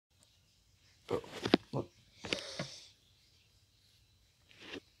Oh, look.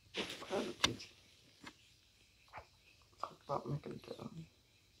 How to teach you. Talk about making dough.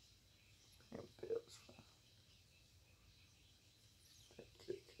 And bills.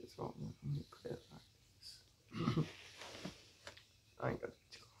 Kids won't let me put it like this. I ain't got to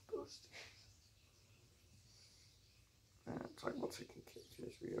take off those things. Talk about taking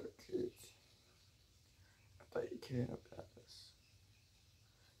pictures. We are kids. I thought you cared about us.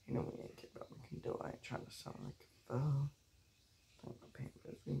 You know we ain't care about making dough. I ain't trying to sound like a fool. Think my paint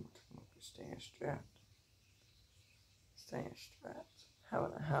is we want to come up with staying strapped. Staying strapped.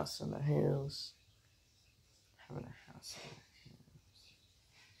 Having a house in the hills. Having a house in the hills.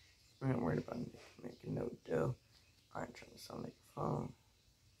 We ain't worried about making no dough. I ain't trying to sound like a fool.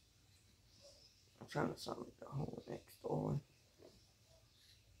 I'm trying to sound like the whole next door.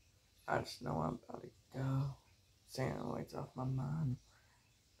 I just know I'm about to go. Saying it weights off my mind.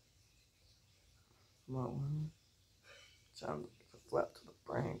 What one? So I'm looking for flat to the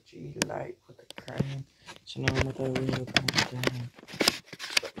brain. G light with the crane. So now I'm with a real down.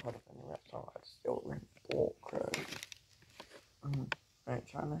 That part of any rap song I still ring bull crud. I ain't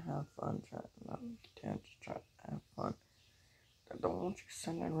trying to have fun, trying to not get down, just trying to have fun. I don't want you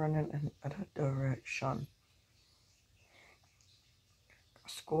sitting running in other direction.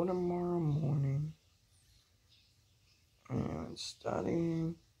 School tomorrow morning. And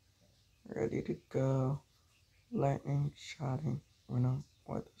studying, ready to go, lightning shotting, when I'm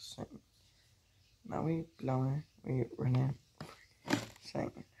with the sing. Now we blowing, we running,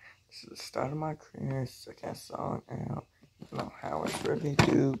 singing. This is the start of my career, second song out. You know how it's really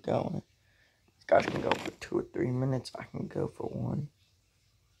do going. These guys can go for 2 or 3 minutes. I can go for 1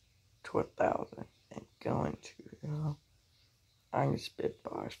 to 1,000 and going to go. I can spit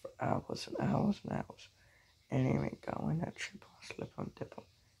bars for hours and hours and hours. And even going that triple, slip on, dip on.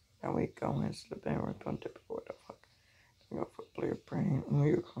 Now we go and slip and rip on, dip on, what the fuck. I go for player brain, and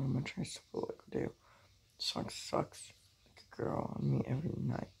we call my trace to full like a deal. Sucks like a girl on me every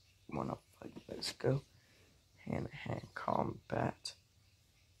night. Wanna fight, let's go. Hand to hand combat.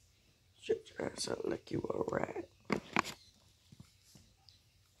 Shut your ass up like you a rat.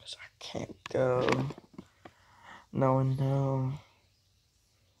 Cause I can't go. No.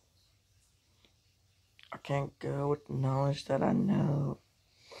 I can't go with the knowledge that I know.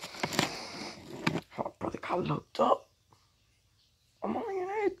 My brother got looked up. I'm only in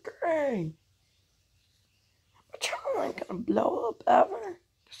 8th grade. My channel ain't gonna blow up ever.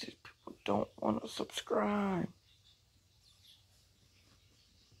 Cause these people don't wanna subscribe.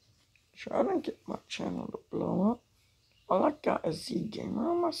 Trying to get my channel to blow up. All I got is Z Gamer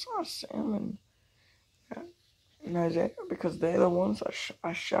on my side, Sam and Isaiah, because they're the ones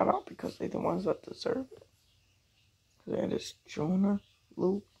I shout out because they're the ones that deserve it. That is Jonah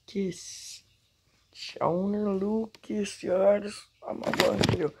Lucas. Yeah, I'm gonna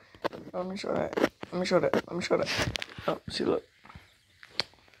video. Let me show that. Oh, see, look.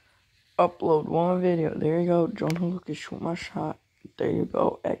 Upload 1 video. There you go. Jonah Lucas, shoot my shot. There you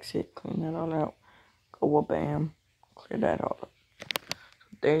go. Exit. Clean that all out. Go bam. Clear that all up. So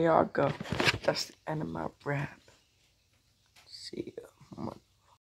there y'all go. That's the end of my rap. See ya.